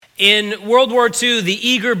In World War II, the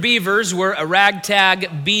Eager Beavers were a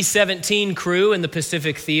ragtag B-17 crew in the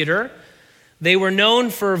Pacific Theater. They were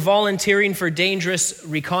known for volunteering for dangerous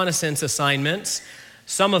reconnaissance assignments,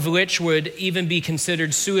 some of which would even be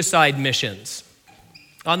considered suicide missions.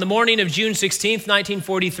 On the morning of June 16th,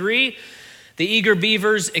 1943, the Eager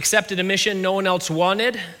Beavers accepted a mission no one else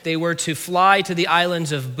wanted. They were to fly to the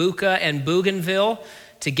islands of Buka and Bougainville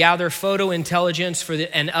to gather photo intelligence for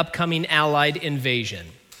an upcoming Allied invasion.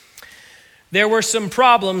 There were some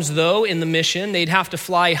problems, though, in the mission. They'd have to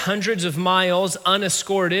fly hundreds of miles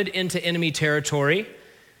unescorted into enemy territory.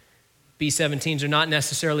 B-17s are not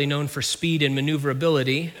necessarily known for speed and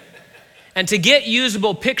maneuverability. And to get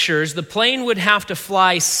usable pictures, the plane would have to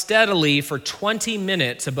fly steadily for 20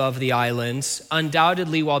 minutes above the islands,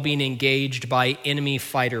 undoubtedly while being engaged by enemy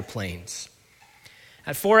fighter planes.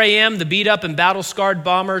 At 4 a.m., the beat-up and battle-scarred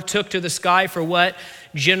bomber took to the sky for what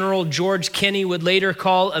General George Kenney would later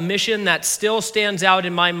call a mission that still stands out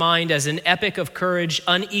in my mind as an epic of courage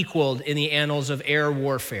unequaled in the annals of air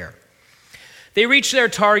warfare. They reached their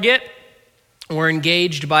target, were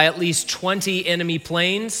engaged by at least 20 enemy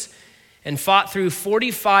planes, and fought through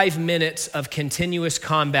 45 minutes of continuous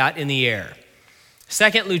combat in the air.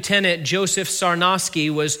 Second Lieutenant Joseph Sarnosky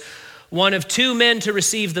was one of two men to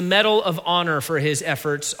receive the Medal of Honor for his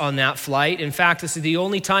efforts on that flight. In fact, this is the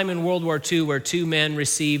only time in World War II where two men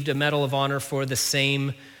received a Medal of Honor for the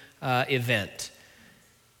same event.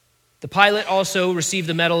 The pilot also received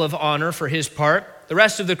the Medal of Honor for his part. The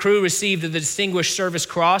rest of the crew received the Distinguished Service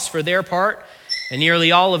Cross for their part, and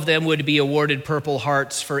nearly all of them would be awarded Purple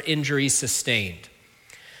Hearts for injuries sustained.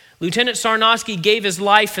 Lieutenant Sarnosky gave his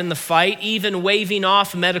life in the fight, even waving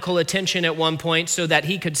off medical attention at one point so that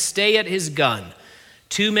he could stay at his gun.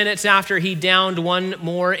 2 minutes after he downed one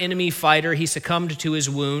more enemy fighter, he succumbed to his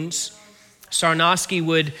wounds. Sarnosky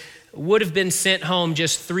would have been sent home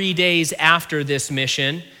just 3 days after this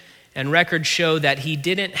mission, and records show that he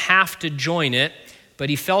didn't have to join it, but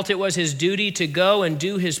he felt it was his duty to go and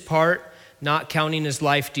do his part, not counting his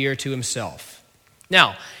life dear to himself.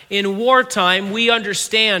 Now, in wartime, we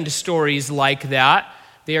understand stories like that.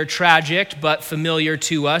 They are tragic, but familiar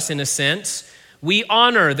to us in a sense. We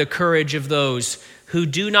honor the courage of those who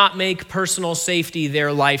do not make personal safety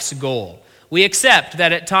their life's goal. We accept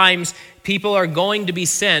that at times people are going to be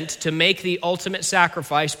sent to make the ultimate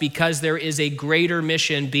sacrifice because there is a greater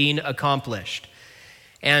mission being accomplished.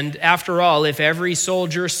 And after all, if every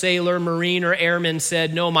soldier, sailor, marine, or airman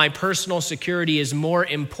said, no, my personal security is more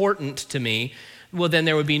important to me, well, then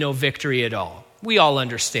there would be no victory at all. We all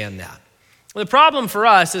understand that. The problem for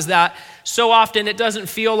us is that so often it doesn't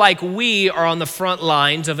feel like we are on the front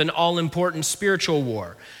lines of an all-important spiritual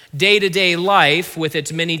war. Day-to-day life, with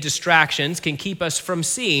its many distractions, can keep us from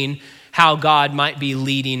seeing how God might be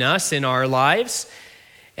leading us in our lives.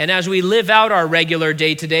 And as we live out our regular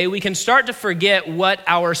day-to-day, we can start to forget what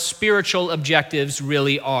our spiritual objectives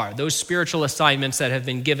really are, those spiritual assignments that have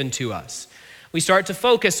been given to us. We start to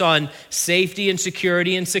focus on safety and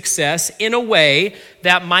security and success in a way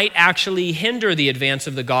that might actually hinder the advance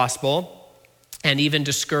of the gospel and even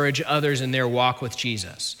discourage others in their walk with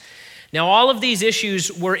Jesus. Now, all of these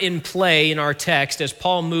issues were in play in our text as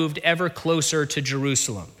Paul moved ever closer to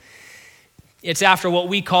Jerusalem. It's after what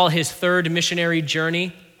we call his third missionary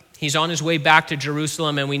journey. He's on his way back to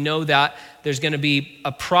Jerusalem, and we know that there's going to be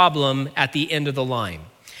a problem at the end of the line.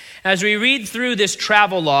 As we read through this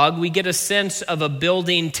travel log, we get a sense of a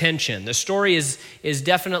building tension. The story is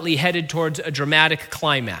definitely headed towards a dramatic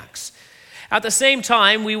climax. At the same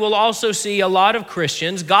time, we will also see a lot of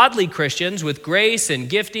Christians, godly Christians with grace and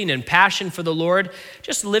gifting and passion for the Lord,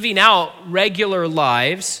 just living out regular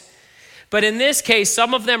lives. But in this case,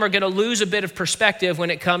 some of them are going to lose a bit of perspective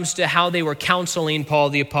when it comes to how they were counseling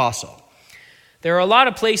Paul the Apostle. There are a lot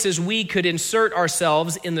of places we could insert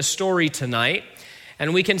ourselves in the story tonight.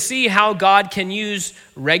 And we can see how God can use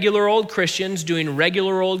regular old Christians doing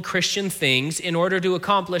regular old Christian things in order to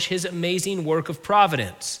accomplish his amazing work of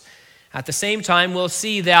providence. At the same time, we'll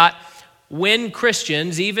see that when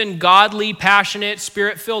Christians, even godly, passionate,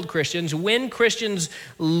 spirit-filled Christians, when Christians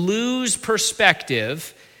lose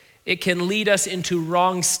perspective, it can lead us into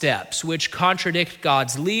wrong steps, which contradict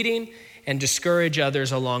God's leading and discourage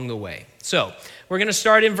others along the way. So, we're going to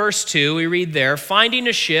start in verse 2. We read there, finding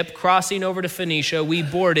a ship crossing over to Phoenicia, we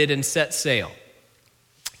boarded and set sail.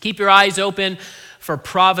 Keep your eyes open for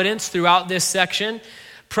providence throughout this section.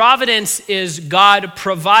 Providence is God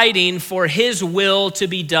providing for his will to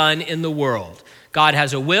be done in the world. God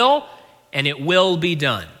has a will, and it will be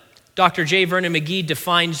done. Dr. J. Vernon McGee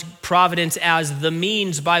defines providence as the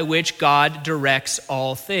means by which God directs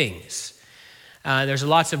all things. There's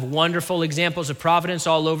lots of wonderful examples of providence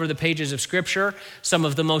all over the pages of Scripture. Some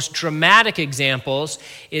of the most dramatic examples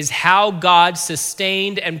is how God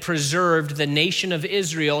sustained and preserved the nation of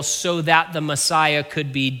Israel so that the Messiah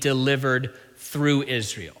could be delivered through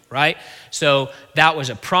Israel, right? So that was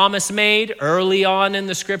a promise made early on in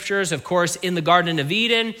the Scriptures. Of course, in the Garden of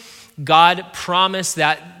Eden, God promised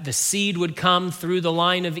that the seed would come through the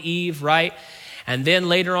line of Eve, right? And then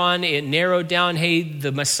later on, it narrowed down, hey,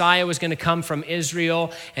 the Messiah was going to come from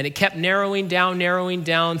Israel. And it kept narrowing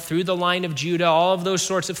down through the line of Judah, all of those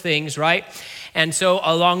sorts of things, right? And so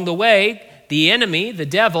along the way, the enemy, the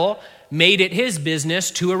devil, made it his business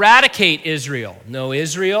to eradicate Israel. No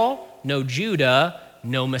Israel, no Judah,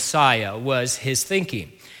 no Messiah was his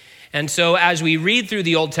thinking. And so as we read through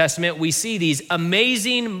the Old Testament, we see these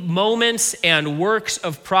amazing moments and works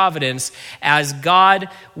of providence as God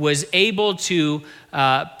was able to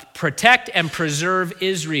protect and preserve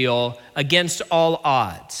Israel against all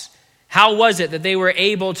odds. How was it that they were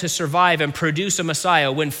able to survive and produce a Messiah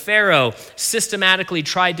when Pharaoh systematically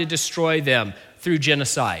tried to destroy them through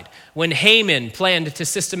genocide? When Haman planned to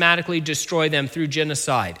systematically destroy them through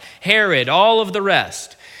genocide? Herod, all of the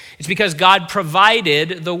rest. It's because God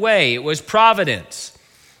provided the way. It was providence.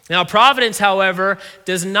 Now, providence, however,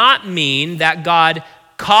 does not mean that God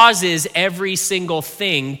causes every single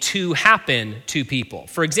thing to happen to people.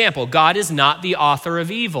 For example, God is not the author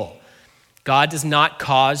of evil. God does not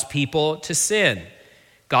cause people to sin.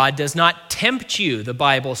 God does not tempt you, the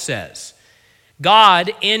Bible says.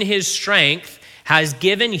 God, in his strength, has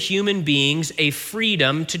given human beings a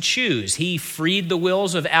freedom to choose. He freed the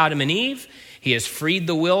wills of Adam and Eve. He has freed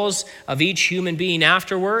the wills of each human being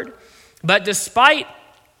afterward. But despite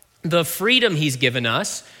the freedom he's given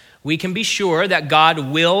us, we can be sure that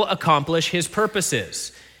God will accomplish his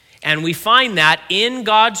purposes. And we find that in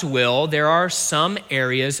God's will, there are some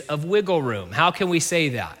areas of wiggle room. How can we say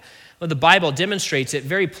that? Well, the Bible demonstrates it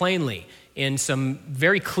very plainly in some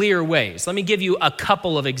very clear ways. Let me give you a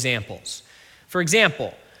couple of examples. For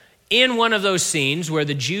example, in one of those scenes where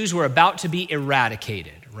the Jews were about to be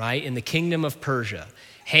eradicated, right, in the kingdom of Persia,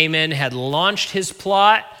 Haman had launched his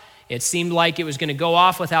plot. It seemed like it was going to go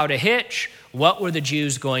off without a hitch. What were the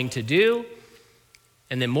Jews going to do?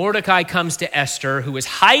 And then Mordecai comes to Esther, who was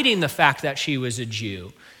hiding the fact that she was a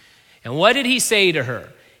Jew. And what did he say to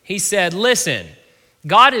her? He said, listen,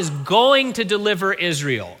 God is going to deliver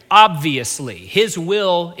Israel, obviously. His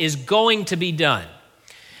will is going to be done.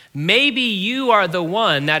 Maybe you are the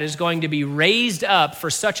one that is going to be raised up for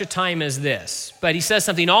such a time as this. But he says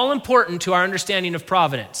something all important to our understanding of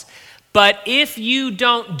providence. But if you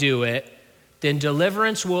don't do it, then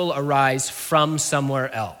deliverance will arise from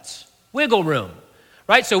somewhere else. Wiggle room,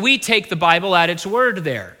 right? So we take the Bible at its word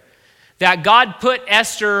there. That God put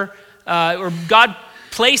Esther, or God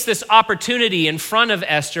placed this opportunity in front of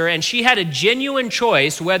Esther, and she had a genuine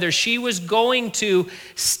choice whether she was going to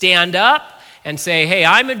stand up and say, hey,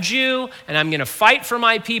 I'm a Jew, and I'm going to fight for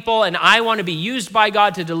my people, and I want to be used by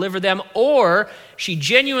God to deliver them. Or she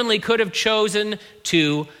genuinely could have chosen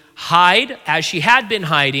to hide, as she had been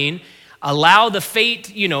hiding, allow the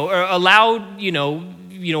fate, or allow,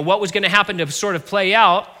 what was going to happen to sort of play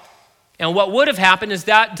out. And what would have happened is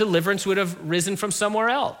that deliverance would have risen from somewhere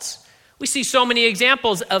else. We see so many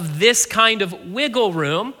examples of this kind of wiggle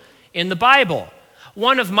room in the Bible.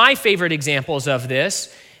 One of my favorite examples of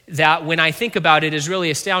this, that when I think about it is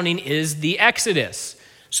really astounding, is the Exodus.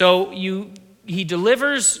 So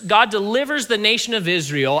God delivers the nation of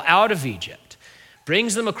Israel out of Egypt,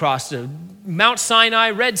 brings them across to Mount Sinai,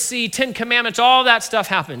 Red Sea, 10 Commandments, all that stuff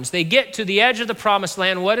happens. They get to the edge of the promised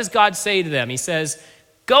land. What does God say to them? He says,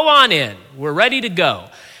 go on in, we're ready to go.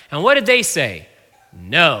 And what did they say?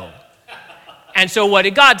 No. And so what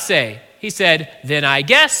did God say? He said, then I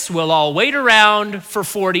guess we'll all wait around for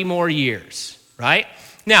 40 more years, right?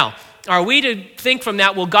 Now, are we to think from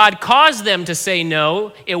that, well, God caused them to say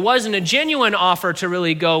no? It wasn't a genuine offer to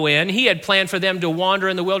really go in. He had planned for them to wander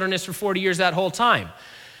in the wilderness for 40 years that whole time.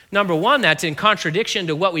 Number one, that's in contradiction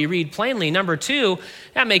to what we read plainly. Number two,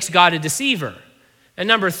 that makes God a deceiver. And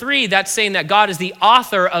number three, that's saying that God is the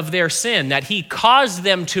author of their sin, that he caused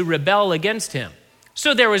them to rebel against him.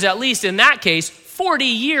 So there was, at least in that case, 40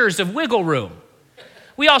 years of wiggle room.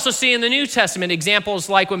 We also see in the New Testament examples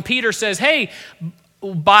like when Peter says, hey,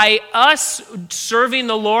 by us serving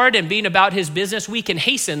the Lord and being about his business, we can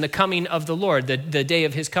hasten the coming of the Lord, the day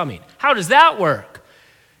of his coming. How does that work?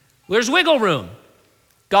 There's wiggle room.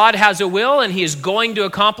 God has a will and he is going to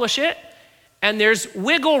accomplish it. And there's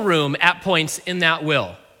wiggle room at points in that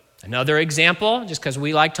will. Another example, just because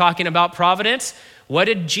we like talking about providence, what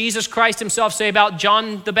did Jesus Christ himself say about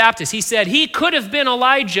John the Baptist? He said he could have been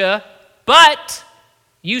Elijah but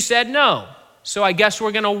you said no, so I guess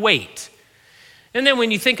we're going to wait. And then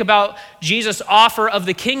when you think about Jesus' offer of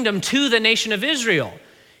the kingdom to the nation of Israel,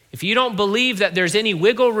 if you don't believe that there's any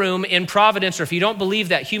wiggle room in providence, or if you don't believe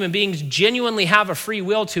that human beings genuinely have a free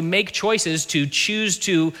will to make choices, to choose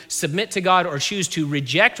to submit to God or choose to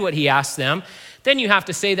reject what he asks them, then you have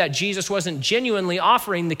to say that Jesus wasn't genuinely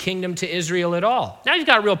offering the kingdom to Israel at all. Now you've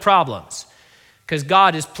got real problems, because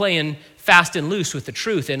God is playing fast and loose with the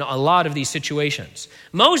truth in a lot of these situations.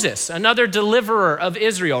 Moses, another deliverer of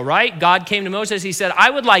Israel, right? God came to Moses. He said,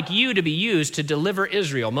 I would like you to be used to deliver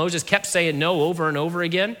Israel. Moses kept saying no over and over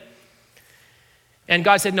again. And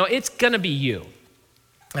God said, no, it's going to be you.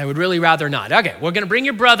 I would really rather not. Okay, we're going to bring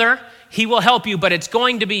your brother. He will help you, but it's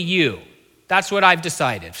going to be you. That's what I've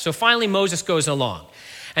decided. So finally, Moses goes along.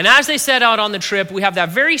 And as they set out on the trip, we have that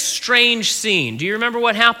very strange scene. Do you remember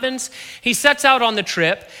what happens? He sets out on the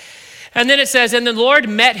trip. And then it says, and the Lord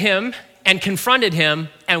met him and confronted him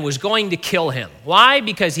and was going to kill him. Why?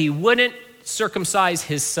 Because he wouldn't circumcise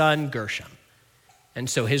his son Gershom. And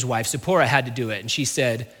so his wife Zipporah had to do it. And she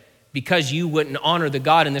said, because you wouldn't honor the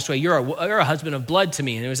God in this way, you're a husband of blood to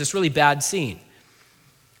me. And it was this really bad scene.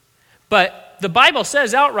 But the Bible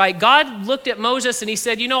says outright, God looked at Moses and he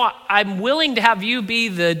said, I'm willing to have you be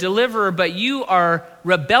the deliverer, but you are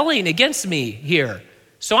rebelling against me here.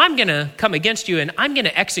 So I'm going to come against you and I'm going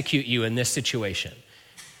to execute you in this situation.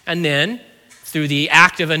 And then through the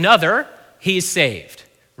act of another, he's saved,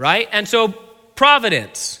 right? And so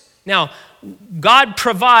providence. Now, God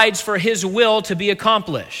provides for his will to be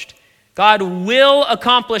accomplished. God will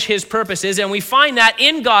accomplish his purposes, and we find that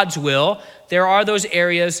in God's will, there are those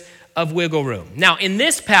areas of wiggle room. Now, in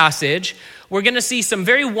this passage, we're going to see some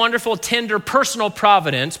very wonderful, tender, personal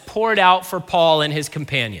providence poured out for Paul and his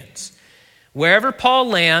companions. Wherever Paul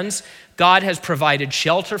lands, God has provided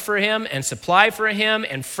shelter for him and supply for him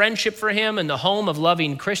and friendship for him in the home of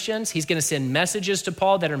loving Christians. He's going to send messages to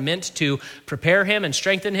Paul that are meant to prepare him and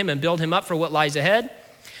strengthen him and build him up for what lies ahead.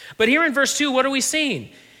 But here in verse 2, what are we seeing?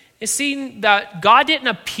 It's seeing that God didn't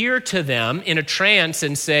appear to them in a trance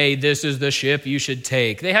and say, this is the ship you should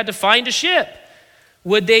take. They had to find a ship.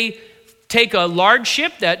 Would they take a large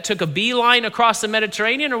ship that took a beeline across the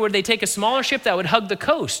Mediterranean, or would they take a smaller ship that would hug the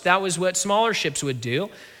coast? That was what smaller ships would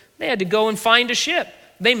do. They had to go and find a ship.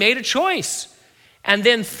 They made a choice. And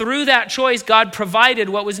then through that choice, God provided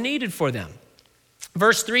what was needed for them.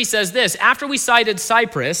 Verse 3 says this, after we sighted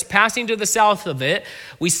Cyprus, passing to the south of it,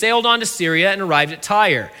 we sailed on to Syria and arrived at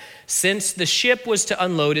Tyre, since the ship was to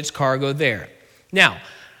unload its cargo there. Now,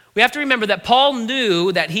 we have to remember that Paul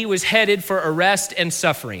knew that he was headed for arrest and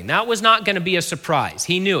suffering. That was not going to be a surprise.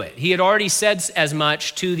 He knew it. He had already said as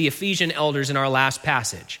much to the Ephesian elders in our last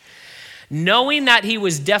passage. Knowing that he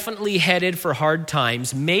was definitely headed for hard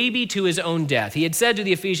times, maybe to his own death. He had said to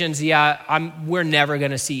the Ephesians, we're never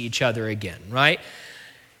going to see each other again, right?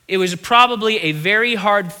 It was probably a very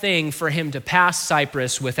hard thing for him to pass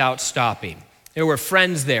Cyprus without stopping. There were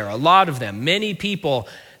friends there, a lot of them, many people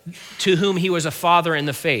to whom he was a father in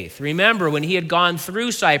the faith. Remember when he had gone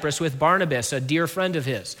through Cyprus with Barnabas, a dear friend of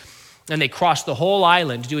his, and they crossed the whole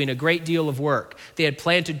island doing a great deal of work. They had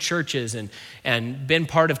planted churches and been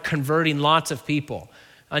part of converting lots of people.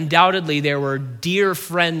 Undoubtedly, there were dear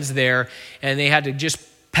friends there, and they had to just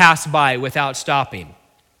pass by without stopping.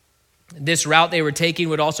 This route they were taking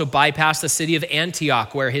would also bypass the city of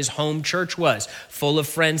Antioch, where his home church was, full of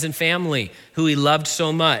friends and family who he loved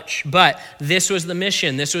so much. But this was the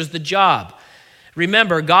mission. This was the job.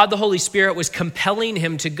 Remember, God the Holy Spirit was compelling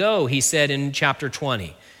him to go, he said in chapter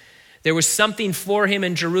 20. There was something for him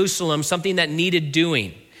in Jerusalem, something that needed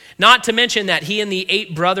doing. Not to mention that he and the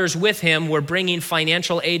 8 brothers with him were bringing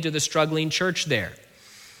financial aid to the struggling church there.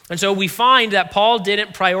 And so we find that Paul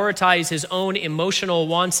didn't prioritize his own emotional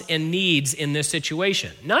wants and needs in this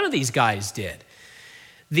situation. None of these guys did.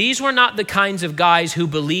 These were not the kinds of guys who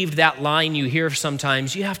believed that line you hear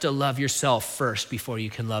sometimes, you have to love yourself first before you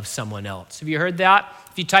can love someone else. Have you heard that?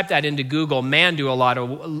 If you type that into Google, man, do a lot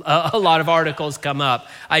of articles come up.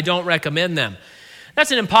 I don't recommend them.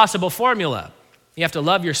 That's an impossible formula. You have to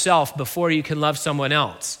love yourself before you can love someone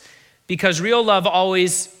else. Because real love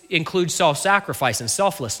always includes self-sacrifice and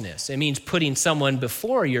selflessness. It means putting someone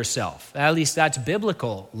before yourself. At least that's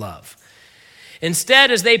biblical love.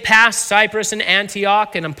 Instead, as they passed Cyprus and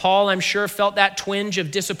Antioch, and Paul, I'm sure, felt that twinge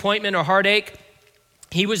of disappointment or heartache,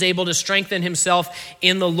 he was able to strengthen himself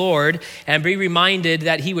in the Lord and be reminded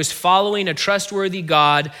that he was following a trustworthy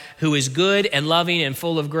God who is good and loving and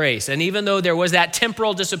full of grace. And even though there was that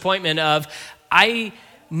temporal disappointment of, I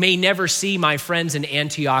may never see my friends in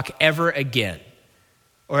Antioch ever again,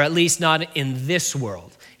 or at least not in this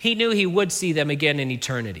world, he knew he would see them again in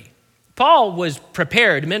eternity. Paul was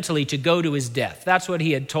prepared mentally to go to his death. That's what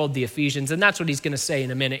he had told the Ephesians, and that's what he's going to say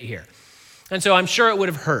in a minute here. And so I'm sure it would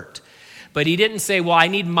have hurt. But he didn't say, well, I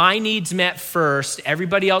need my needs met first.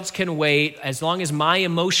 Everybody else can wait. As long as my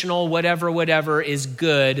emotional whatever is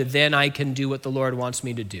good, then I can do what the Lord wants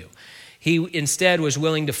me to do. He instead was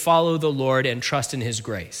willing to follow the Lord and trust in his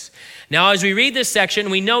grace. Now, as we read this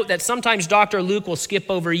section, we note that sometimes Dr. Luke will skip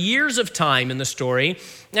over years of time in the story,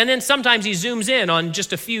 and then sometimes he zooms in on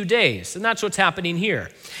just a few days, and that's what's happening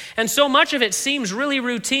here. And so much of it seems really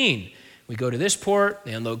routine. We go to this port,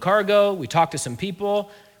 they unload cargo, we talk to some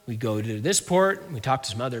people, we go to this port, we talk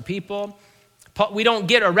to some other people. We don't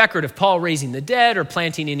get a record of Paul raising the dead or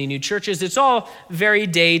planting any new churches. It's all very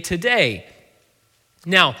day to day.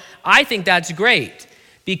 Now, I think that's great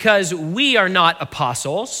because we are not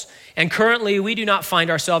apostles, and currently we do not find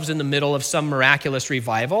ourselves in the middle of some miraculous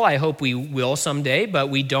revival. I hope we will someday, but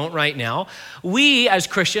we don't right now. We as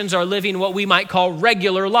Christians are living what we might call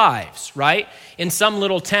regular lives, right? In some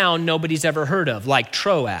little town nobody's ever heard of, like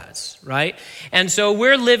Troas, right? And so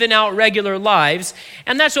we're living out regular lives,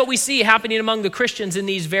 and that's what we see happening among the Christians in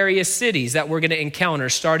these various cities that we're going to encounter,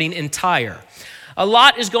 starting in Tyre. A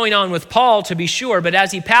lot is going on with Paul, to be sure, but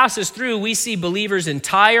as he passes through, we see believers in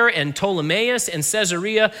Tyre and Ptolemais and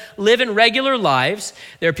Caesarea living regular lives.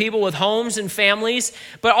 They're people with homes and families,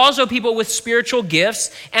 but also people with spiritual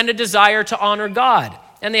gifts and a desire to honor God.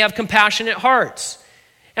 And they have compassionate hearts.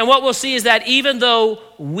 And what we'll see is that even though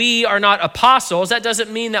we are not apostles, that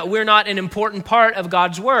doesn't mean that we're not an important part of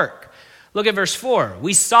God's work. Look at verse 4.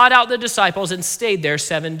 We sought out the disciples and stayed there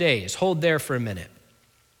 7 days. Hold there for a minute.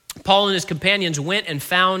 Paul and his companions went and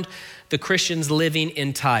found the Christians living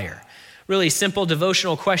in Tyre. Really simple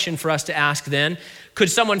devotional question for us to ask then.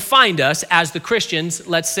 Could someone find us as the Christians,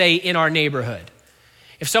 let's say, in our neighborhood?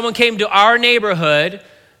 If someone came to our neighborhood,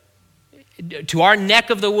 to our neck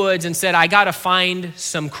of the woods and said, I got to find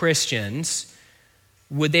some Christians,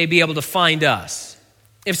 would they be able to find us?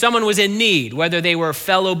 If someone was in need, whether they were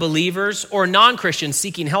fellow believers or non-Christians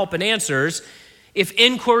seeking help and answers, if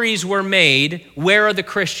inquiries were made, where are the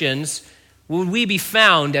Christians, would we be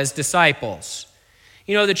found as disciples?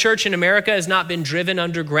 You know, the church in America has not been driven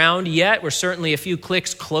underground yet. We're certainly a few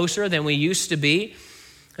clicks closer than we used to be.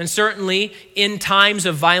 And certainly in times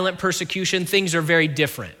of violent persecution, things are very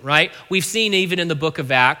different, right? We've seen even in the book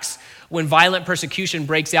of Acts, when violent persecution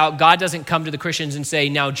breaks out, God doesn't come to the Christians and say,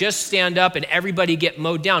 now just stand up and everybody get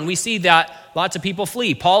mowed down. We see that lots of people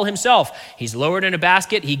flee. Paul himself, he's lowered in a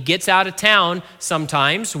basket. He gets out of town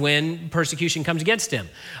sometimes when persecution comes against him.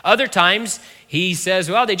 Other times he says,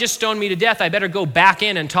 well, they just stoned me to death. I better go back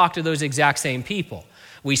in and talk to those exact same people.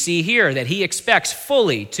 We see here that he expects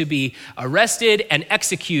fully to be arrested and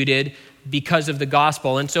executed because of the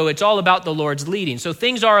gospel. And so it's all about the Lord's leading. So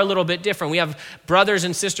things are a little bit different. We have brothers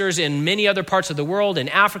and sisters in many other parts of the world, in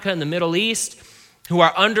Africa and the Middle East, who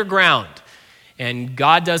are underground. And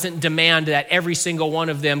God doesn't demand that every single one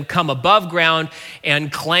of them come above ground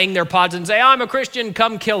and clang their pods and say, I'm a Christian,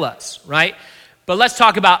 come kill us, right? But let's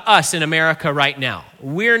talk about us in America right now.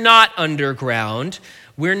 We're not underground.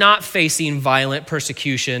 We're not facing violent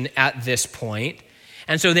persecution at this point.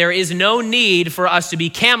 And so there is no need for us to be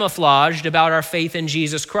camouflaged about our faith in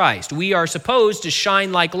Jesus Christ. We are supposed to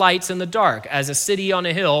shine like lights in the dark as a city on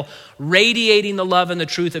a hill, radiating the love and the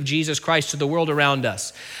truth of Jesus Christ to the world around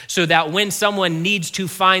us, so that when someone needs to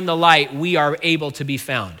find the light, we are able to be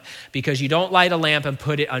found. Because you don't light a lamp and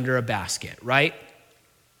put it under a basket, right?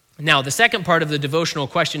 Now, the second part of the devotional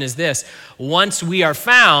question is this: once we are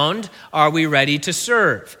found, are we ready to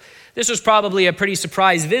serve? This was probably a pretty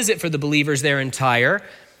surprise visit for the believers there in Tyre,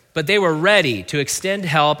 but they were ready to extend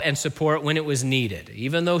help and support when it was needed.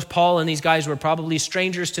 Even though Paul and these guys were probably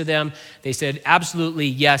strangers to them, they said, absolutely,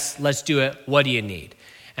 yes, let's do it. What do you need?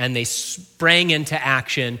 And they sprang into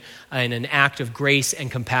action in an act of grace and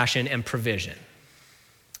compassion and provision.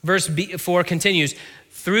 Verse 4 continues,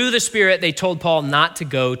 through the Spirit, they told Paul not to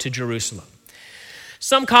go to Jerusalem.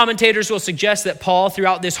 Some commentators will suggest that Paul,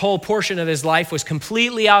 throughout this whole portion of his life, was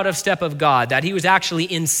completely out of step of God, that he was actually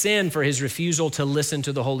in sin for his refusal to listen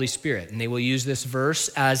to the Holy Spirit. And they will use this verse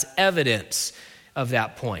as evidence of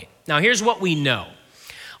that point. Now, here's what we know.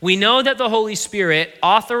 We know that the Holy Spirit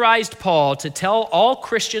authorized Paul to tell all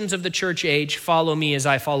Christians of the church age, follow me as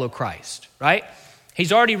I follow Christ, right?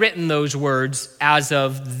 He's already written those words as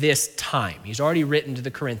of this time. He's already written to the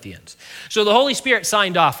Corinthians. So the Holy Spirit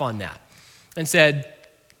signed off on that and said,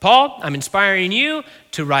 Paul, I'm inspiring you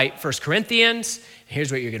to write 1 Corinthians.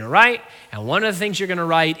 Here's what you're going to write. And one of the things you're going to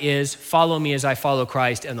write is follow me as I follow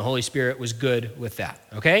Christ. And the Holy Spirit was good with that.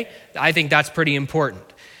 Okay? I think that's pretty important.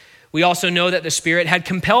 We also know that the Spirit had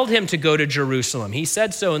compelled him to go to Jerusalem. He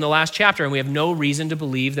said so in the last chapter, and we have no reason to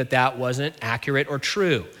believe that that wasn't accurate or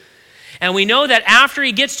true. And we know that after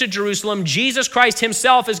he gets to Jerusalem, Jesus Christ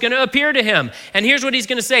himself is going to appear to him. And here's what he's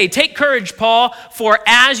going to say: "Take courage, Paul, for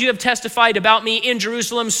as you have testified about me in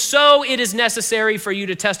Jerusalem, so it is necessary for you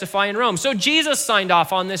to testify in Rome." So Jesus signed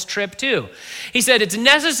off on this trip too. He said it's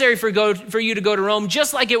necessary for you to go to Rome,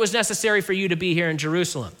 just like it was necessary for you to be here in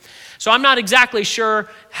Jerusalem. So I'm not exactly sure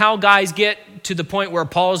how guys get to the point where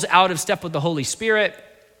Paul's out of step with the Holy Spirit.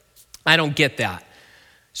 I don't get that.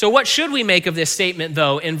 So what should we make of this statement,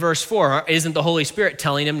 though, in verse 4? Isn't the Holy Spirit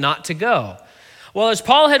telling him not to go? Well, as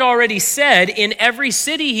Paul had already said, in every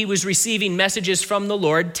city he was receiving messages from the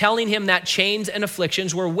Lord telling him that chains and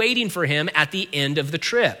afflictions were waiting for him at the end of the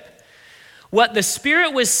trip. What the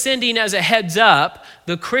Spirit was sending as a heads up,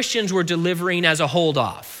 the Christians were delivering as a hold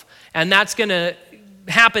off. And that's going to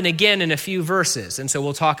happen again in a few verses. And so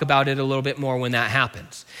we'll talk about it a little bit more when that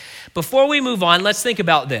happens. Before we move on, let's think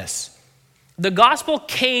about this. The gospel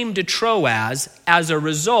came to Troas as a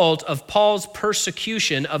result of Paul's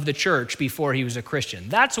persecution of the church before he was a Christian.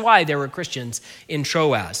 That's why there were Christians in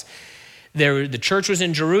Troas. The church was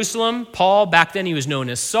in Jerusalem. Paul, back then he was known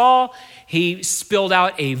as Saul. He spilled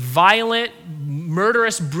out a violent,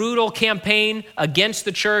 murderous, brutal campaign against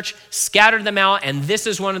the church, scattered them out, and this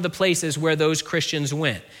is one of the places where those Christians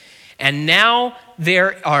went. And now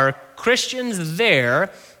there are Christians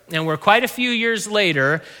there, and we're quite a few years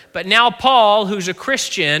later, but now Paul, who's a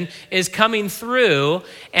Christian, is coming through,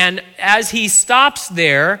 and as he stops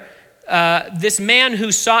there, this man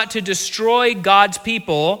who sought to destroy God's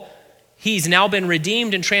people, he's now been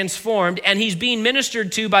redeemed and transformed, and he's being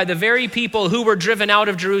ministered to by the very people who were driven out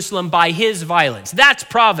of Jerusalem by his violence. That's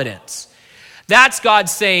providence. That's God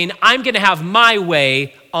saying, I'm going to have my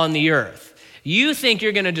way on the earth. You think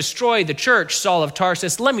you're going to destroy the church, Saul of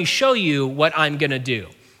Tarsus? Let me show you what I'm going to do.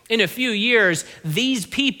 In a few years, these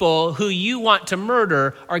people who you want to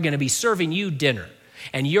murder are going to be serving you dinner,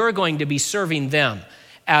 and you're going to be serving them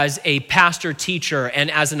as a pastor teacher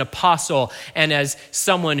and as an apostle and as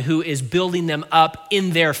someone who is building them up in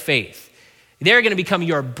their faith. They're going to become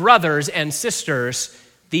your brothers and sisters,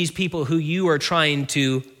 these people who you are trying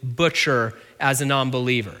to butcher as a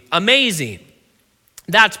non-believer. Amazing.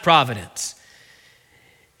 That's providence.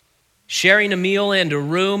 Sharing a meal and a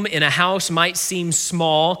room in a house might seem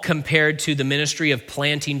small compared to the ministry of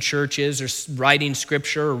planting churches or writing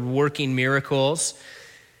scripture or working miracles,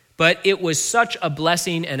 but it was such a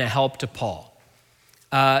blessing and a help to Paul.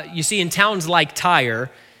 You see, in towns like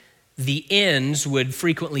Tyre, the inns would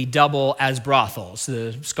frequently double as brothels,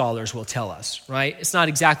 the scholars will tell us, right? It's not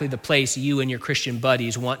exactly the place you and your Christian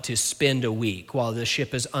buddies want to spend a week while the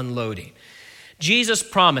ship is unloading. Jesus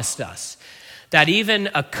promised us that even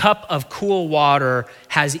a cup of cool water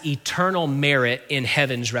has eternal merit in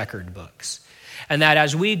heaven's record books. And that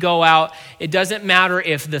as we go out, it doesn't matter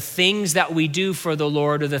if the things that we do for the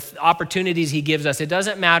Lord or the opportunities he gives us, it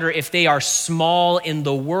doesn't matter if they are small in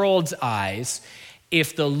the world's eyes.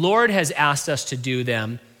 If the Lord has asked us to do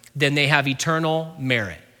them, then they have eternal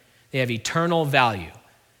merit. They have eternal value.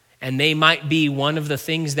 And they might be one of the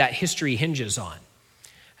things that history hinges on.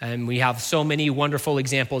 And we have so many wonderful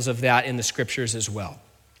examples of that in the scriptures as well.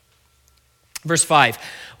 Verse 5,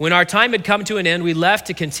 when our time had come to an end, we left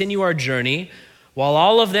to continue our journey, while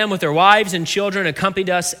all of them with their wives and children accompanied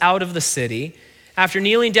us out of the city. After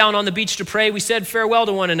kneeling down on the beach to pray, we said farewell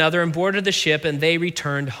to one another and boarded the ship, and they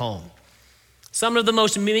returned home. Some of the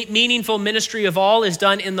most meaningful ministry of all is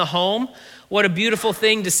done in the home. What a beautiful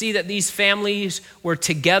thing to see that these families were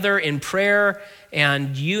together in prayer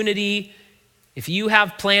and unity. If you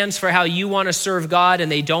have plans for how you want to serve God and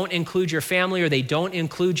they don't include your family or they don't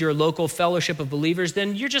include your local fellowship of believers,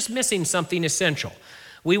 then you're just missing something essential.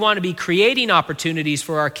 We want to be creating opportunities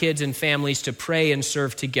for our kids and families to pray and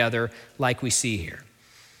serve together like we see here.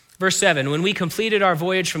 Verse 7, when we completed our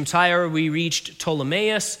voyage from Tyre, we reached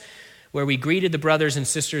Ptolemais, where we greeted the brothers and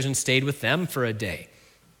sisters and stayed with them for a day.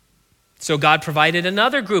 So God provided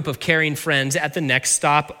another group of caring friends at the next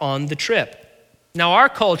stop on the trip. Now, our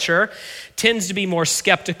culture tends to be more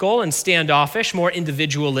skeptical and standoffish, more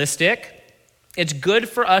individualistic. It's good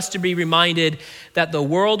for us to be reminded that the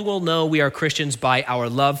world will know we are Christians by our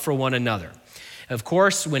love for one another. Of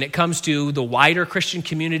course, when it comes to the wider Christian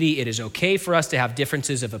community, it is okay for us to have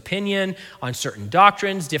differences of opinion on certain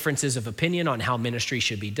doctrines, differences of opinion on how ministry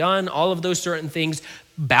should be done, all of those certain things,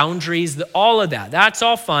 boundaries, all of that. That's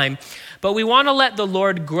all fine. But we want to let the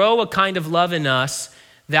Lord grow a kind of love in us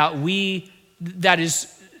that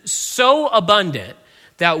is so abundant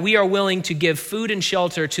that we are willing to give food and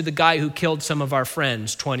shelter to the guy who killed some of our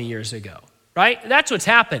friends 20 years ago, right? That's what's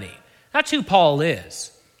happening. That's who Paul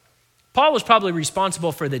is. Paul was probably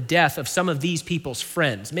responsible for the death of some of these people's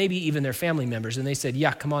friends, maybe even their family members. And they said,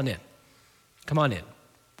 yeah, come on in. Come on in.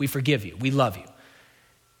 We forgive you. We love you.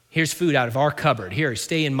 Here's food out of our cupboard. Here,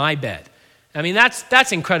 stay in my bed. I mean,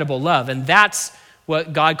 that's incredible love. And that's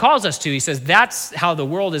what God calls us to. He says that's how the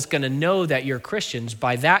world is going to know that you're Christians,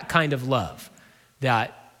 by that kind of love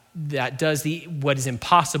that does what is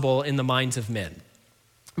impossible in the minds of men.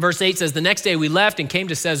 Verse 8 says, the next day we left and came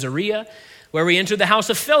to Caesarea, where we entered the house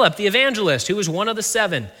of Philip, the evangelist, who was one of the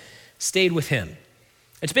 7, stayed with him.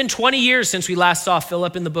 It's been 20 years since we last saw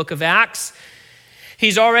Philip in the book of Acts.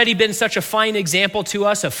 He's already been such a fine example to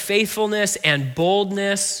us of faithfulness and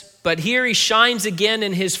boldness, but here he shines again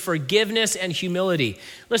in his forgiveness and humility.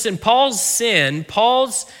 Listen, Paul's sin,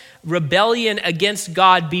 Paul's rebellion against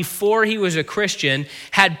God before he was a Christian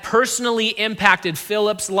had personally impacted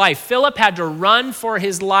Philip's life. Philip had to run for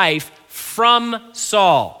his life from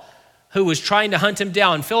Saul, who was trying to hunt him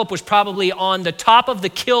down. Philip was probably on the top of the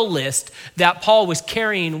kill list that Paul was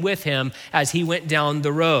carrying with him as he went down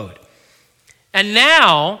the road. And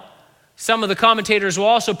now, some of the commentators will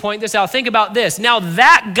also point this out. Think about this. Now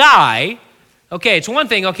that guy, okay, it's one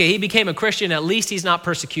thing, okay, he became a Christian, at least he's not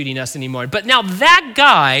persecuting us anymore. But now that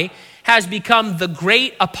guy has become the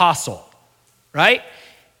great apostle, right?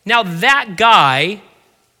 Now that guy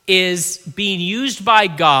is being used by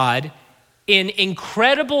God in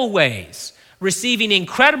incredible ways, receiving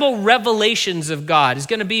incredible revelations of God. Is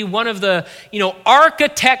going to be one of the,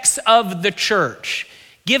 architects of the church,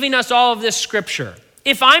 giving us all of this scripture.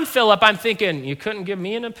 If I'm Philip, I'm thinking, you couldn't give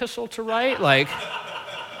me an epistle to write? Like,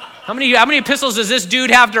 how many epistles does this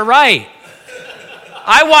dude have to write?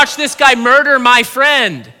 I watched this guy murder my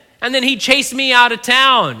friend, and then he chased me out of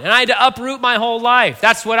town, and I had to uproot my whole life.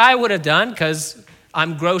 That's what I would have done, because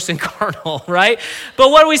I'm gross and carnal, right?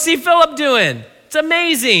 But what do we see Philip doing? It's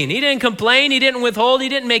amazing. He didn't complain. He didn't withhold. He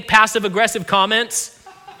didn't make passive-aggressive comments.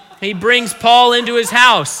 He brings Paul into his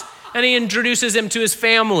house, and he introduces him to his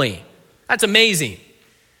family. That's amazing.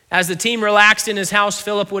 As the team relaxed in his house,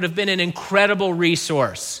 Philip would have been an incredible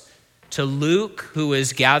resource to Luke, who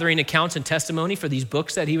was gathering accounts and testimony for these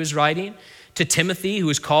books that he was writing, to Timothy, who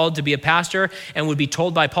was called to be a pastor and would be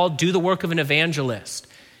told by Paul, do the work of an evangelist.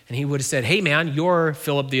 And he would have said, hey man, you're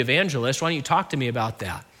Philip the evangelist. Why don't you talk to me about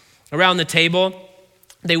that? Around the table,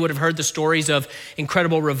 they would have heard the stories of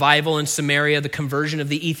incredible revival in Samaria, the conversion of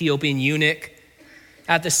the Ethiopian eunuch.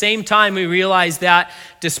 At the same time, we realize that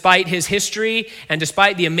despite his history and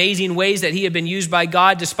despite the amazing ways that he had been used by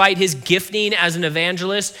God, despite his gifting as an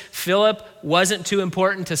evangelist, Philip wasn't too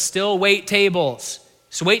important to still wait tables.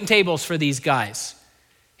 So waiting tables for these guys.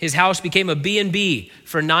 His house became a B&B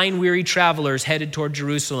for 9 weary travelers headed toward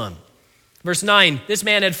Jerusalem. Verse 9, this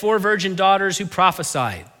man had 4 virgin daughters who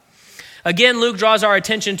prophesied. Again, Luke draws our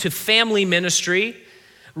attention to family ministry.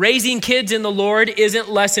 Raising kids in the Lord isn't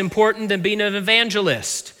less important than being an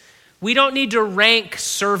evangelist. We don't need to rank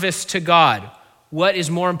service to God. What is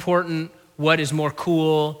more important? What is more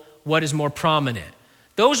cool? What is more prominent?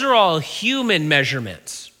 Those are all human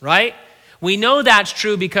measurements, right? We know that's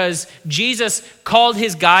true because Jesus called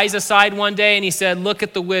his guys aside one day and he said, look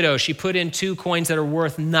at the widow. She put in 2 coins that are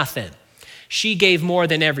worth nothing. She gave more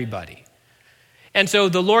than everybody. And so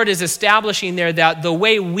the Lord is establishing there that the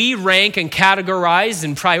way we rank and categorize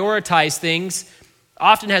and prioritize things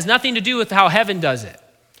often has nothing to do with how heaven does it.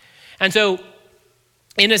 And so,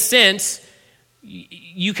 in a sense,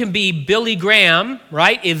 you can be Billy Graham,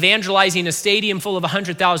 right, evangelizing a stadium full of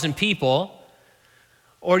 100,000 people,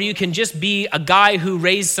 or you can just be a guy who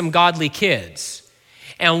raised some godly kids.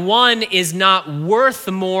 And one is not worth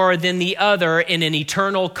more than the other in an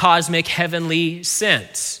eternal, cosmic, heavenly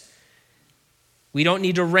sense. We don't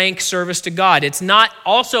need to rank service to God. It's not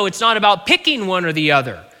about picking one or the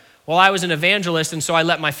other. Well, I was an evangelist and so I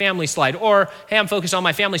let my family slide. Or, hey, I'm focused on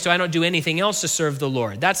my family so I don't do anything else to serve the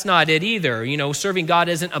Lord. That's not it either. Serving God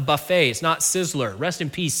isn't a buffet. It's not Sizzler. Rest in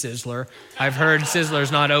peace, Sizzler. I've heard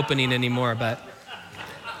Sizzler's not opening anymore, but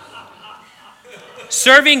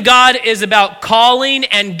serving God is about calling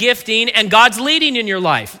and gifting, and God's leading in your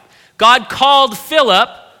life. God called Philip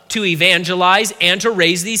to evangelize and to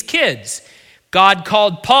raise these kids. God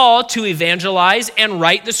called Paul to evangelize and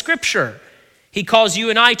write the scripture. He calls you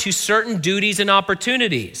and I to certain duties and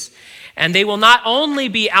opportunities. And they will not only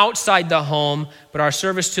be outside the home, but our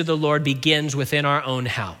service to the Lord begins within our own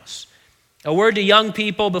house. A word to young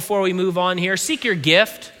people before we move on here. Seek your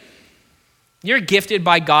gift. You're gifted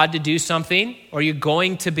by God to do something, or you're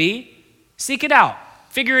going to be. Seek it out.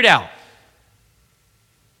 Figure it out.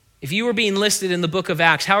 If you were being listed in the book of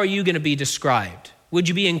Acts, how are you going to be described? Would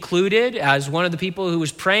you be included as one of the people who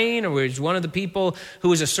was praying, or was one of the people who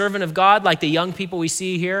was a servant of God, like the young people we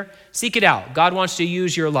see here? Seek it out. God wants to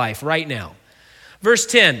use your life right now. Verse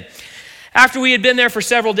 10, after we had been there for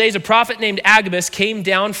several days, a prophet named Agabus came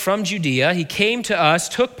down from Judea. He came to us,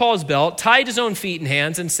 took Paul's belt, tied his own feet and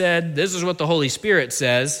hands, and said, this is what the Holy Spirit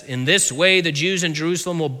says. In this way, the Jews in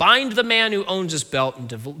Jerusalem will bind the man who owns this belt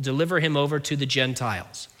and deliver him over to the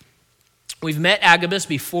Gentiles. We've met Agabus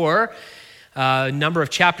before, a number of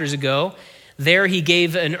chapters ago. There he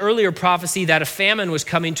gave an earlier prophecy that a famine was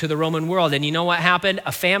coming to the Roman world. And you know what happened?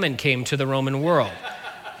 A famine came to the Roman world.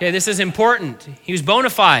 Okay, this is important. He was bona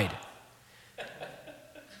fide.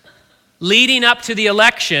 Leading up to the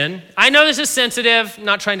election, I know this is sensitive,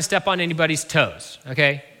 not trying to step on anybody's toes,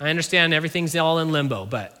 okay? I understand everything's all in limbo,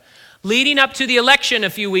 but leading up to the election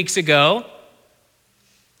a few weeks ago,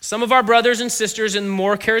 some of our brothers and sisters in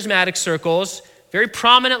more charismatic circles very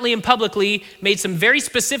prominently and publicly made some very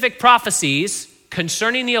specific prophecies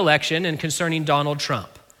concerning the election and concerning Donald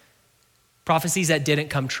Trump. Prophecies that didn't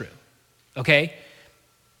come true, okay?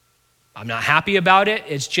 I'm not happy about it.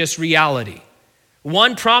 It's just reality.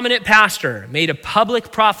 One prominent pastor made a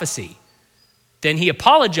public prophecy. Then he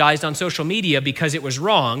apologized on social media because it was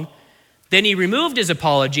wrong. Then he removed his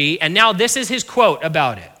apology, and now this is his quote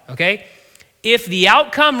about it, okay? If the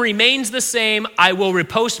outcome remains the same, I will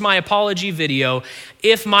repost my apology video.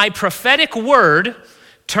 If my prophetic word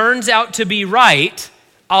turns out to be right,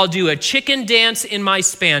 I'll do a chicken dance in my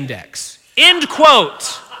spandex. End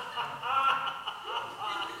quote.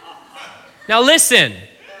 Now listen,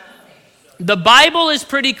 the Bible is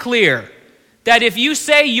pretty clear that if you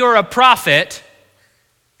say you're a prophet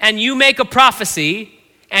and you make a prophecy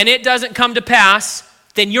and it doesn't come to pass,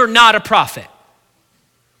 then you're not a prophet.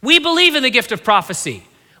 We believe in the gift of prophecy.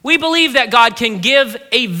 We believe that God can give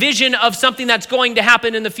a vision of something that's going to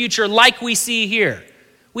happen in the future like we see here.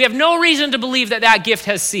 We have no reason to believe that that gift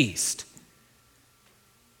has ceased.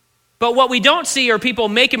 But what we don't see are people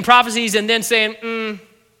making prophecies and then saying,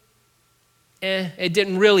 it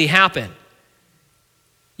didn't really happen.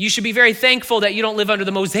 You should be very thankful that you don't live under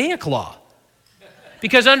the Mosaic Law.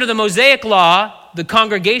 Because under the Mosaic Law, the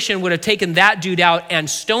congregation would have taken that dude out and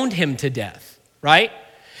stoned him to death, right?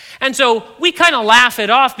 And so we kind of laugh it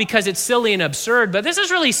off because it's silly and absurd, but this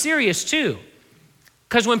is really serious too.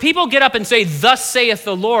 Because when people get up and say, thus saith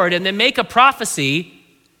the Lord, and then make a prophecy,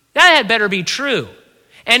 that had better be true.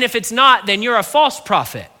 And if it's not, then you're a false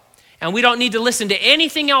prophet. And we don't need to listen to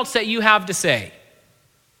anything else that you have to say.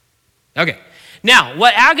 Okay. Now,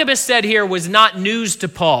 what Agabus said here was not news to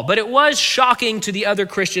Paul, but it was shocking to the other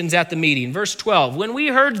Christians at the meeting. Verse 12, when we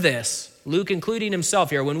heard this, Luke including himself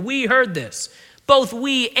here, when we heard this, both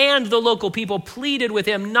we and the local people pleaded with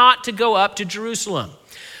him not to go up to Jerusalem.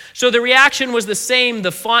 So the reaction was the same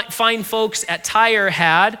the fine folks at Tyre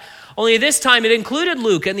had, only this time it included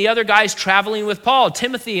Luke and the other guys traveling with Paul,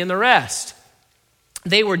 Timothy and the rest.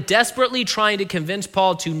 They were desperately trying to convince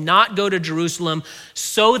Paul to not go to Jerusalem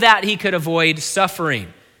so that he could avoid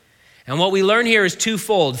suffering. And what we learn here is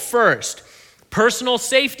twofold. First, personal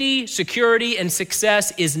safety, security, and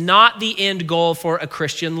success is not the end goal for a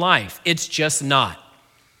Christian life. It's just not.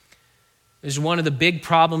 This is one of the big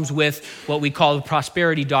problems with what we call the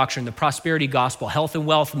prosperity doctrine, the prosperity gospel, health and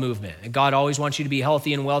wealth movement. And God always wants you to be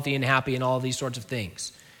healthy and wealthy and happy and all of these sorts of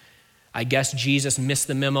things. I guess Jesus missed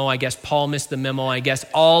the memo. I guess Paul missed the memo. I guess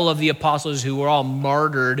all of the apostles who were all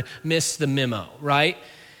martyred missed the memo, right?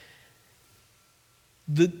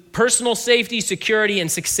 The personal safety, security,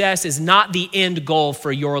 and success is not the end goal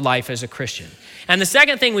for your life as a Christian. And the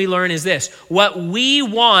second thing we learn is this: what we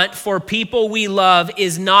want for people we love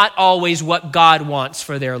is not always what God wants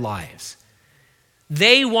for their lives.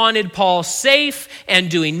 They wanted Paul safe and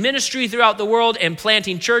doing ministry throughout the world and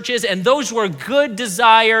planting churches, and those were good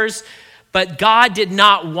desires, but God did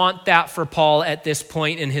not want that for Paul at this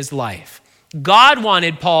point in his life. God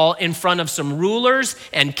wanted Paul in front of some rulers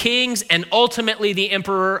and kings and ultimately the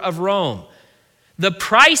emperor of Rome. The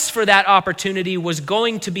price for that opportunity was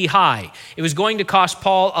going to be high. It was going to cost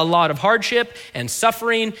Paul a lot of hardship and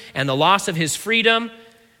suffering and the loss of his freedom,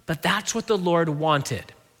 but that's what the Lord wanted.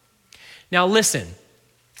 Now listen,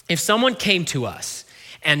 if someone came to us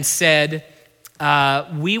and said,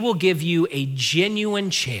 we will give you a genuine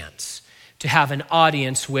chance to have an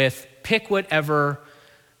audience with, pick whatever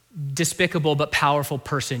despicable but powerful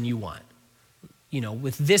person you want.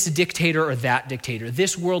 With this dictator or that dictator,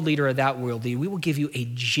 this world leader or that world leader, we will give you a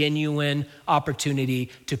genuine opportunity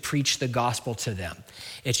to preach the gospel to them.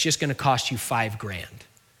 It's just going to cost you $5,000.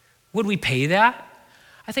 Would we pay that?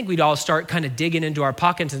 I think we'd all start kind of digging into our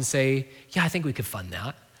pockets and say, yeah, I think we could fund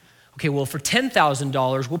that. Okay, well, for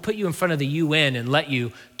 $10,000, we'll put you in front of the UN and let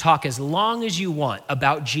you talk as long as you want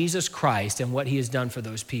about Jesus Christ and what he has done for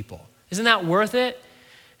those people. Isn't that worth it?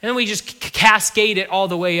 And then we just cascade it all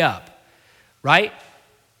the way up, right?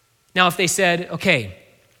 Now, if they said, okay,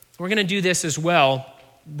 we're going to do this as well,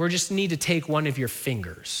 we just need to take one of your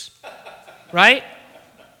fingers, right?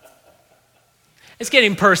 It's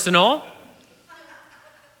getting personal.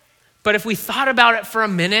 But if we thought about it for a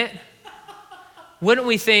minute, wouldn't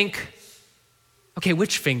we think, okay,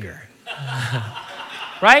 which finger?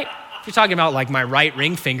 Right? If you're talking about like my right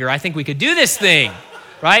ring finger, I think we could do this thing,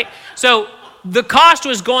 right? So the cost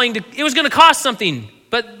was going to cost something,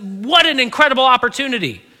 but what an incredible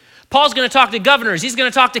opportunity. Paul's going to talk to governors. He's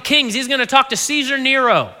going to talk to kings. He's going to talk to Caesar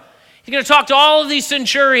Nero. He's going to talk to all of these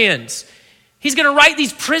centurions. He's going to write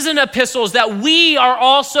these prison epistles that we are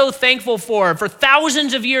all so thankful for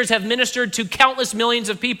thousands of years have ministered to countless millions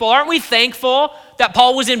of people. Aren't we thankful that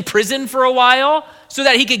Paul was in prison for a while so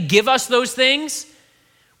that he could give us those things?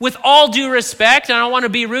 With all due respect, and I don't want to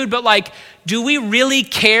be rude, but like, do we really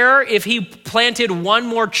care if he planted one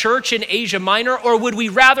more church in Asia Minor, or would we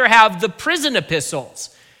rather have the prison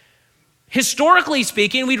epistles? Historically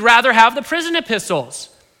speaking, we'd rather have the prison epistles.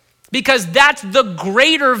 Because that's the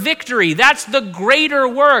greater victory. That's the greater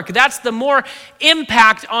work. That's the more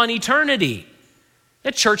impact on eternity.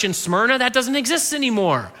 The church in Smyrna, that doesn't exist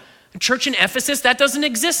anymore. The church in Ephesus, that doesn't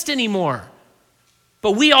exist anymore.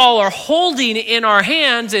 But we all are holding in our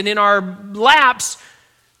hands and in our laps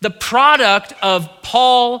the product of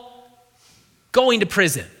Paul going to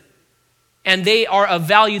prison. And they are of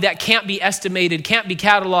value that can't be estimated, can't be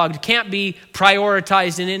cataloged, can't be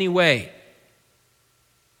prioritized in any way.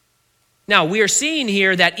 Now, we are seeing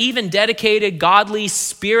here that even dedicated, godly,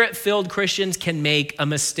 spirit-filled Christians can make a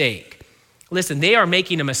mistake. Listen, they are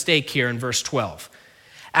making a mistake here in verse 12.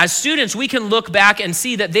 As students, we can look back and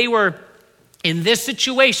see that they were in this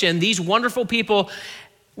situation. These wonderful people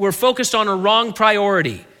were focused on a wrong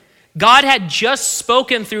priority. God had just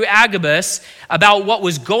spoken through Agabus about what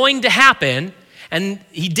was going to happen, and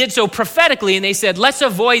he did so prophetically, and they said, let's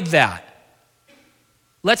avoid that.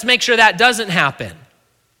 Let's make sure that doesn't happen.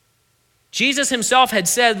 Jesus himself had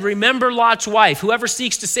said, remember Lot's wife. Whoever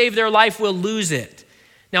seeks to save their life will lose it.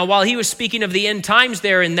 Now, while he was speaking of the end times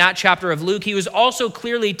there in that chapter of Luke, he was also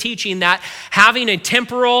clearly teaching that having a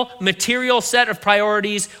temporal, material set of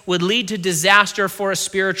priorities would lead to disaster for a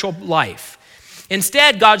spiritual life.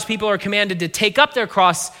 Instead, God's people are commanded to take up their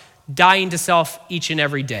cross, dying to self each and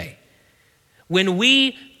every day. When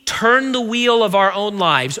we turn the wheel of our own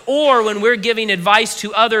lives, or when we're giving advice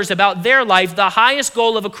to others about their life, the highest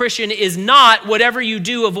goal of a Christian is not whatever you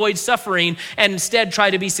do, avoid suffering, and instead try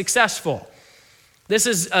to be successful. This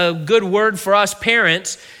is a good word for us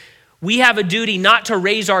parents. We have a duty not to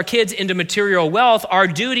raise our kids into material wealth. Our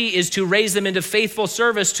duty is to raise them into faithful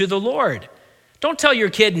service to the Lord. Don't tell your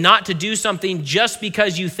kid not to do something just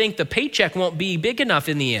because you think the paycheck won't be big enough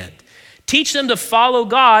in the end. Teach them to follow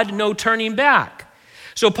God, no turning back.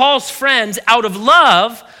 So Paul's friends, out of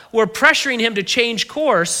love, were pressuring him to change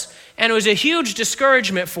course, and it was a huge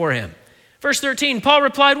discouragement for him. Verse 13, Paul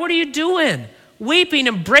replied, what are you doing? Weeping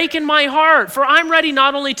and breaking my heart, for I'm ready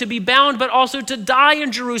not only to be bound, but also to die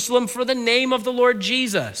in Jerusalem for the name of the Lord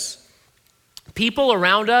Jesus. People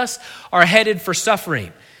around us are headed for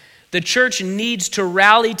suffering. The church needs to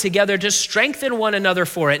rally together to strengthen one another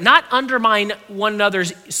for it, not undermine one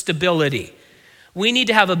another's stability. We need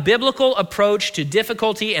to have a biblical approach to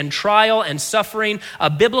difficulty and trial and suffering, a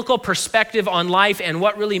biblical perspective on life and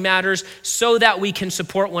what really matters so that we can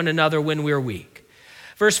support one another when we're weak.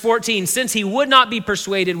 Verse 14, since he would not be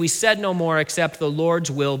persuaded, we said no more except the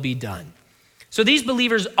Lord's will be done. So these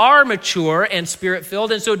believers are mature and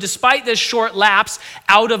spirit-filled, and so despite this short lapse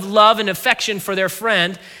out of love and affection for their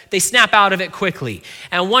friend, they snap out of it quickly.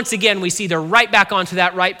 And once again, we see they're right back onto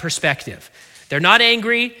that right perspective. They're not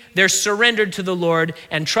angry, they're surrendered to the Lord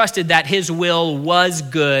and trusted that his will was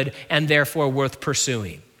good and therefore worth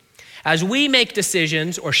pursuing. As we make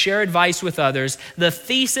decisions or share advice with others, the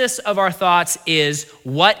thesis of our thoughts is,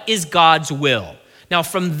 what is God's will? Now,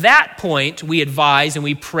 from that point, we advise and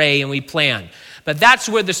we pray and we plan. But that's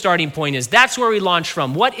where the starting point is. That's where we launch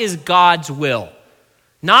from. What is God's will?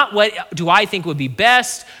 Not what do I think would be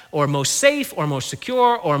best or most safe or most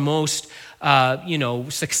secure or most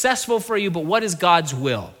successful for you, but what is God's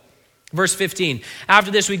will? Verse 15, after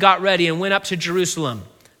this we got ready and went up to Jerusalem.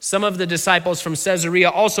 Some of the disciples from Caesarea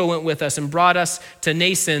also went with us and brought us to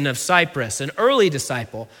Nason of Cyprus, an early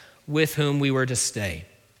disciple with whom we were to stay.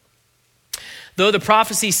 Though the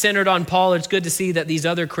prophecy centered on Paul, it's good to see that these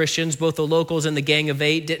other Christians, both the locals and the Gang of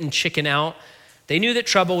Eight, didn't chicken out. They knew that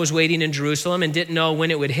trouble was waiting in Jerusalem and didn't know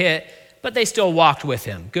when it would hit, but they still walked with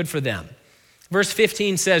him. Good for them. Verse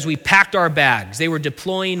 15 says, we packed our bags. They were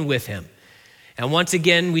deploying with him. And once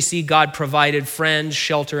again, we see God provided friends,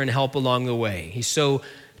 shelter, and help along the way. He's so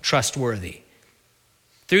trustworthy.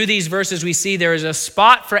 Through these verses, we see there is a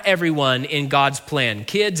spot for everyone in God's plan.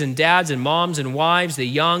 Kids and dads and moms and wives, the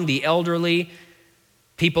young, the elderly,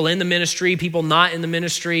 people in the ministry, people not in the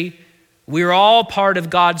ministry. We're all part of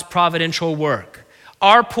God's providential work.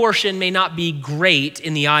 Our portion may not be great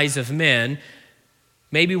in the eyes of men.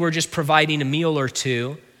 Maybe we're just providing a meal or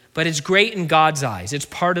two, but it's great in God's eyes. It's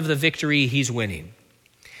part of the victory he's winning.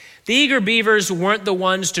 The eager beavers weren't the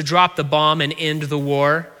ones to drop the bomb and end the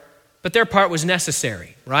war, but their part was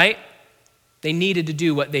necessary, right? They needed to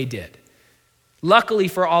do what they did. Luckily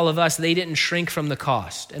for all of us, they didn't shrink from the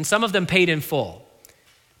cost. And some of them paid in full,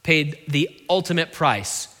 paid the ultimate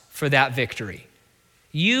price for that victory.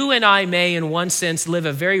 You and I may, in one sense, live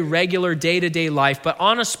a very regular day-to-day life, but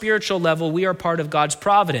on a spiritual level, we are part of God's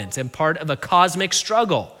providence and part of a cosmic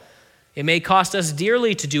struggle. It may cost us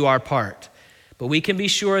dearly to do our part, but we can be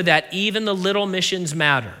sure that even the little missions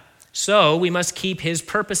matter. So we must keep his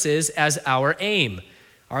purposes as our aim.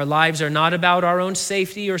 Our lives are not about our own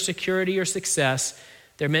safety or security or success.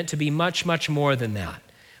 They're meant to be much, much more than that.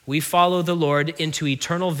 We follow the Lord into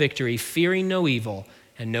eternal victory, fearing no evil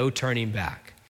and no turning back.